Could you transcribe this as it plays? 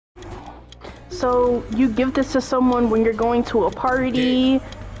So you give this to someone when you're going to a party.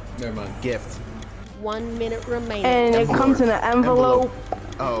 Never mind. Gift. 1 minute remaining. And it comes in an envelope.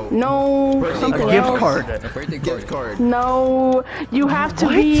 Oh. No, something gift else. card. Birthday gift card. No, you have to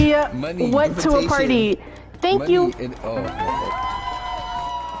be Money, what to a party. Thank Money you. In, oh.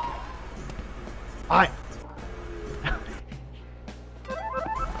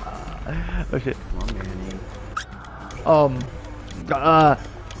 Oh shit.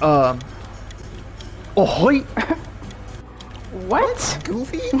 Ahoy! What?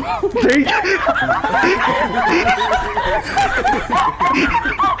 Goofy?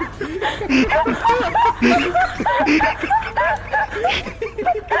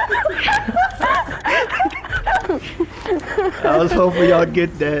 I was hoping y'all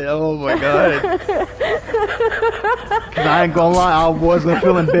get that. Oh my god. Cause I ain't gonna lie, I was gonna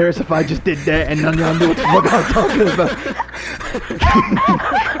feel embarrassed if I just did that and none of y'all knew what the fuck I was talking about.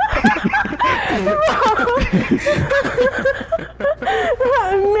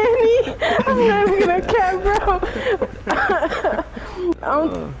 Manny, I'm not even gonna cap, bro.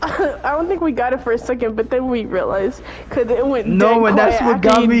 I don't think we got it for a second, but then we realized because it went No, and that's what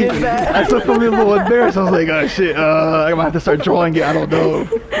got me. That. That's what got me a little embarrassed. I was like, oh shit, I'm gonna have to start drawing it. I don't know.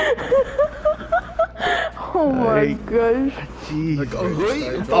 Oh my gosh. Jeez. Like,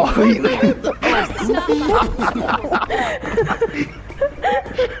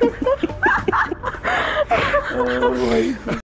 Oh my